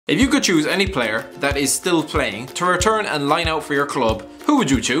If you could choose any player that is still playing to return and line out for your club, who would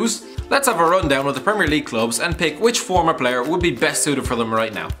you choose? Let's have a rundown of the Premier League clubs and pick which former player would be best suited for them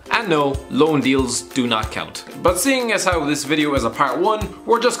right now. And no, loan deals do not count. But seeing as how this video is a part 1,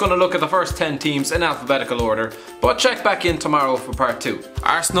 we're just going to look at the first 10 teams in alphabetical order, but check back in tomorrow for part 2.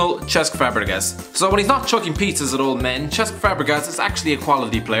 Arsenal, Cesc Fabregas. So when he's not chucking pizzas at old men, Cesc Fabregas is actually a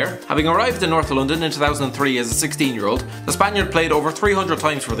quality player. Having arrived in North London in 2003 as a 16-year-old, the Spaniard played over 300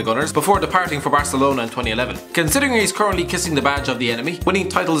 times for the Gunners before departing for Barcelona in 2011. Considering he's currently kissing the badge of the enemy, winning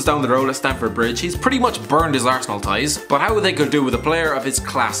titles down the road at Stamford Bridge, he's pretty much burned his Arsenal ties, but how they could do with a player of his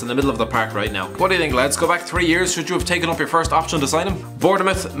class in the middle of the park right now? What do you think, lads? Go back 3 years, should you have taken up your first option to sign him?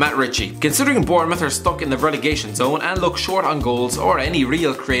 Bournemouth, Matt Ritchie. Considering Bournemouth are stuck in the relegation zone and look short on goals or any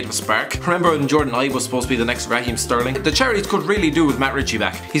real creative spark, remember when Jordan Ibe was supposed to be the next Raheem Sterling? The Cherries could really do with Matt Ritchie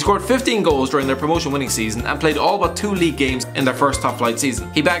back. He scored 15 goals during their promotion winning season and played all but 2 league games in their first top flight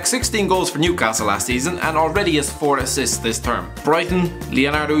season. He bagged 16 goals for Newcastle last season and already has 4 assists this term. Brighton,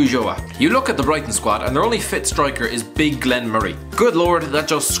 Leonardo Ulloa. You look at the Brighton squad and their only fit striker is Big Glenn Murray. Good lord, that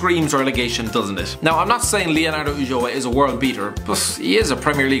just screams relegation, doesn't it? Now, I'm not saying Leonardo Ulloa is a world beater, but he is a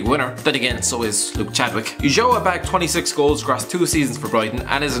Premier League winner. Then again, so is Luke Chadwick. Ulloa bagged 26 goals across 2 seasons for Brighton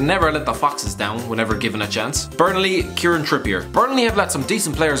and has never let the Foxes down whenever given a chance. Burnley, Kieran Trippier. Burnley have let some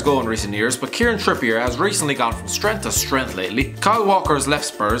decent players go in recent years, but Kieran Trippier has recently gone from strength to strength lately. Kyle Walker's left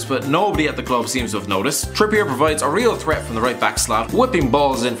Spurs, but nobody at the club seems to have noticed. Trippier provides a real threat from the right back slot, whipping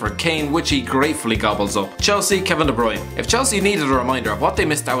balls in for Kane, which he gratefully gobbles up. Chelsea, Kevin De Bruyne. If Chelsea needed a reminder of what they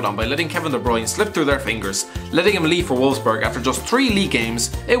missed out on by letting Kevin De Bruyne slip through their fingers, letting him leave for Wolfsburg after just 3 league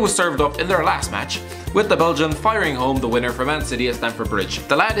games, it was served up in their last match, with the Belgian firing home the winner for Man City at Stamford Bridge.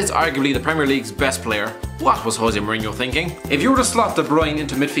 The lad is arguably the Premier League's best player. What was Jose Mourinho thinking? If you were to slot De Bruyne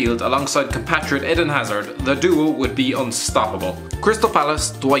into midfield alongside compatriot Eden Hazard, the duo would be unstoppable. Crystal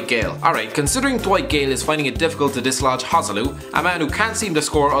Palace, Dwight Gale. Alright, considering Dwight Gale is finding it difficult to dislodge Joselu, a man who can't seem to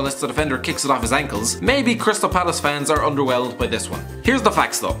score unless the defender kicks it off his ankles, maybe Crystal Palace fans are underwhelmed by this one. Here's the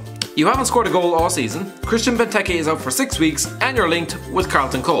facts though. You haven't scored a goal all season, Christian Benteke is out for 6 weeks, and you're linked with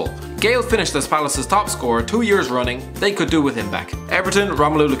Carlton Cole. Gale finished as Palace's top scorer 2 years running, they could do with him back. Everton,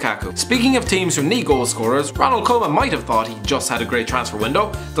 Romelu Lukaku. Speaking of teams who need goal scorers, Ronald Koeman might have thought he just had a great transfer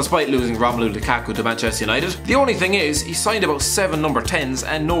window, despite losing Romelu Lukaku to Manchester United. The only thing is, he signed about 7 number 10s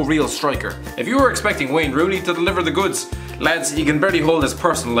and no real striker. If you were expecting Wayne Rooney to deliver the goods, lads, he can barely hold his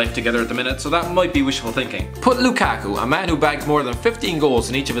personal life together at the minute, so that might be wishful thinking. Put Lukaku, a man who bagged more than 15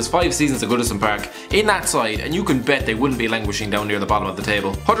 goals in each of his 5 seasons at Goodison Park, in that side, and you can bet they wouldn't be languishing down near the bottom of the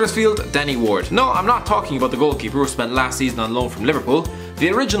table. Huddersfield, Danny Ward. No, I'm not talking about the goalkeeper who spent last season on loan from Liverpool. The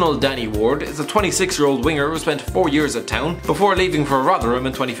original Danny Ward is a 26-year-old winger who spent 4 years at Town before leaving for Rotherham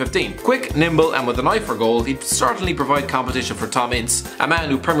in 2015. Quick, nimble and with an eye for goal, he'd certainly provide competition for Tom Ince, a man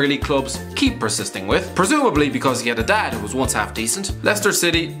who Premier League clubs keep persisting with, presumably because he had a dad who was once half decent. Leicester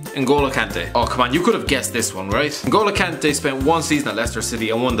City, N'Golo Kante. Oh come on, you could have guessed this one, right? N'Golo Kante spent 1 season at Leicester City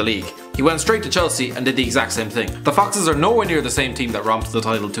and won the league. He went straight to Chelsea and did the exact same thing. The Foxes are nowhere near the same team that romped the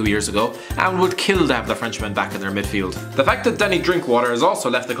title 2 years ago and would kill to have the Frenchman back in their midfield. The fact that Danny Drinkwater has also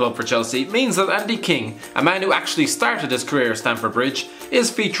left the club for Chelsea means that Andy King, a man who actually started his career at Stamford Bridge, is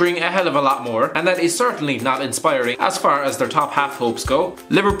featuring a hell of a lot more, and that is certainly not inspiring as far as their top half hopes go.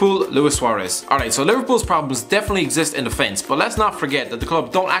 Liverpool, Luis Suarez. Alright, so Liverpool's problems definitely exist in defence, but let's not forget that the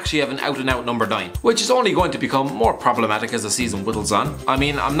club don't actually have an out-and-out number 9, which is only going to become more problematic as the season whittles on. I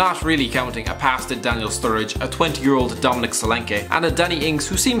mean, I'm not really counting a past-it Daniel Sturridge, a 20-year-old Dominic Solanke, and a Danny Ings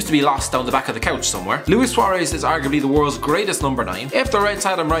who seems to be lost down the back of the couch somewhere. Luis Suarez is arguably the world's greatest number 9. If the Reds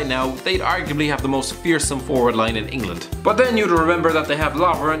had him right now, they'd arguably have the most fearsome forward line in England. But then you'd remember that they have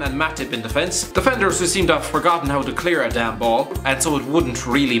Lovren and Matip in defence, defenders who seem to have forgotten how to clear a damn ball, and so it wouldn't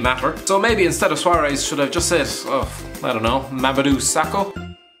really matter. So maybe instead of Suarez, should have just said, I don't know, Mamadou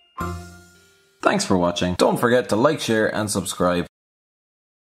Sakho? Thanks for watching. Don't forget to like, share and subscribe.